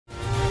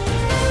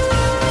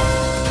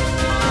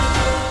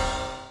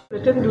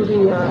written to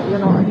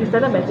the, he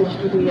sent a message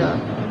to the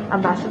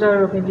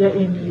ambassador of India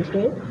in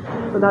Ukraine.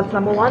 So that's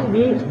number one.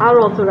 We are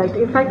also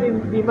writing. In fact,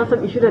 we must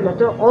have issued a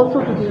letter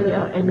also to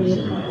the MA,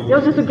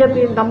 just to get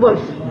the numbers.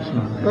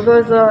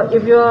 Because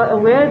if you're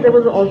aware, there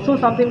was also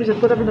something which is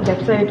put up in the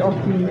website of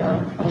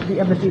the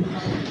embassy.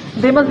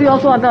 They must be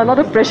also under a lot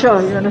of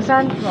pressure, you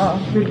understand,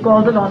 with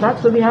calls and all that.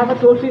 So we have a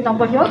toll-free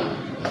number here,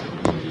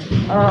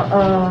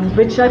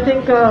 which I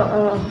think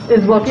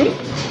is working.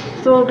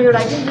 So we are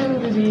writing to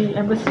the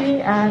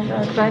embassy and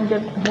try and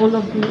get hold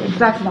of the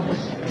exact numbers.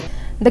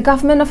 The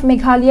government of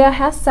Meghalaya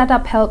has set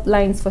up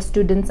helplines for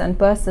students and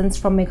persons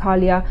from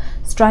Meghalaya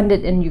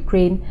stranded in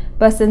Ukraine.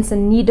 Persons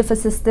in need of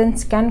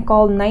assistance can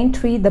call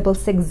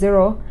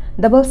 93660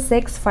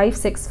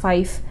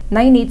 66565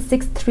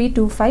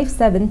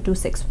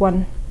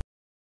 9863257261.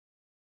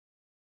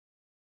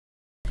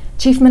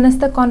 Chief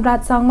Minister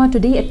Conrad Sangma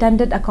today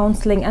attended a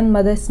counselling and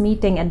mothers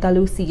meeting at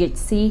Dalu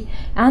CHC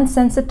and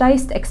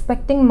sensitized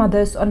expecting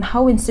mothers on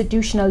how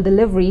institutional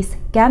deliveries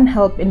can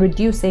help in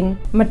reducing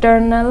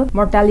maternal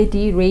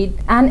mortality rate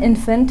and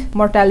infant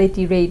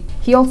mortality rate.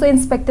 He also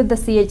inspected the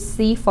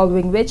CHC,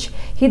 following which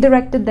he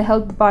directed the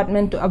health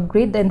department to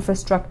upgrade the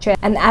infrastructure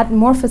and add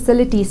more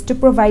facilities to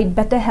provide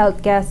better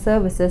healthcare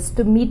services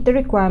to meet the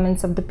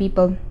requirements of the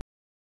people.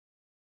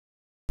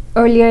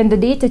 Earlier in the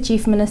day, the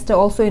Chief Minister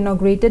also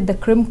inaugurated the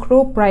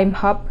Crimcrow Prime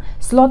Hub,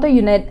 Slaughter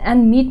Unit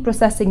and Meat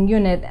Processing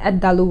Unit at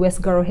Dalu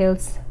West Garo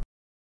Hills.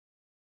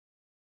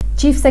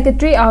 Chief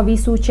Secretary R.V.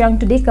 Suchiang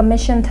today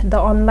commissioned the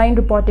online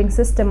reporting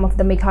system of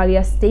the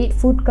Meghalaya State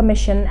Food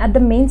Commission at the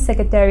Main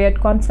Secretariat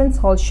Conference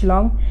Hall,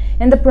 Shillong,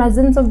 in the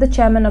presence of the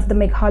Chairman of the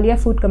Meghalaya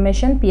Food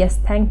Commission, P.S.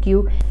 Thank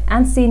You,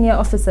 and senior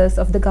officers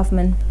of the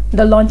government.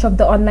 The launch of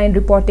the online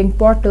reporting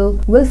portal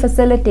will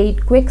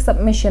facilitate quick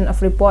submission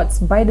of reports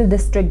by the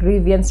district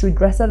grievance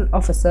redressal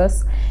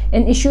officers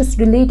in issues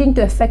relating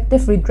to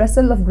effective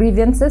redressal of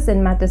grievances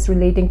in matters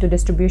relating to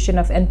distribution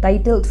of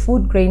entitled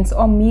food grains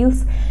or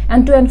meals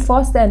and to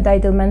enforce the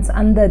entitlements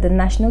under the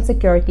National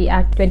Security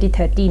Act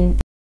 2013.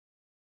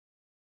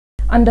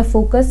 Under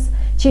focus,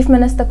 Chief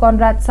Minister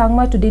Conrad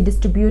Sangma today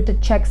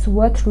distributed checks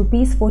worth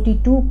Rs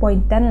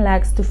 42.10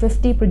 lakhs to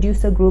 50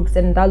 producer groups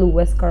in Dalu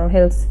West Garo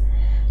Hills.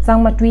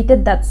 Sangma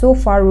tweeted that so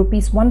far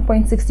Rs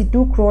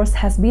 1.62 crores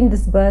has been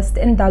disbursed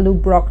in Dalu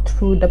block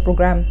through the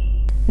program.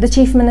 The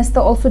Chief Minister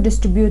also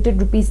distributed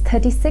Rs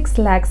 36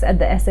 lakhs at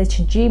the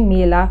SHG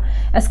Mela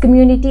as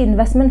Community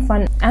Investment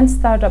Fund and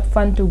Startup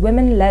Fund to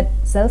women-led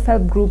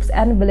self-help groups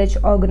and village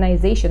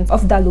organizations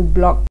of Dalu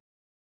block.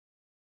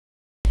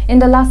 In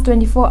the last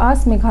 24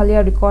 hours,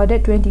 Meghalaya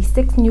recorded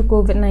 26 new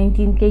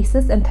COVID-19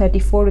 cases and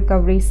 34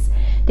 recoveries,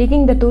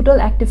 taking the total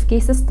active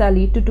cases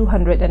tally to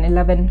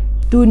 211.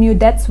 2 new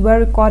deaths were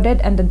recorded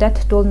and the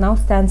death toll now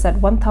stands at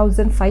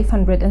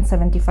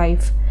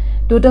 1,575.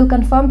 Total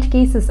confirmed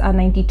cases are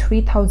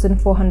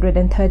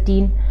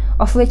 93,413,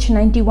 of which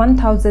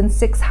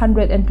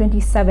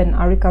 91,627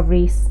 are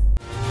recoveries.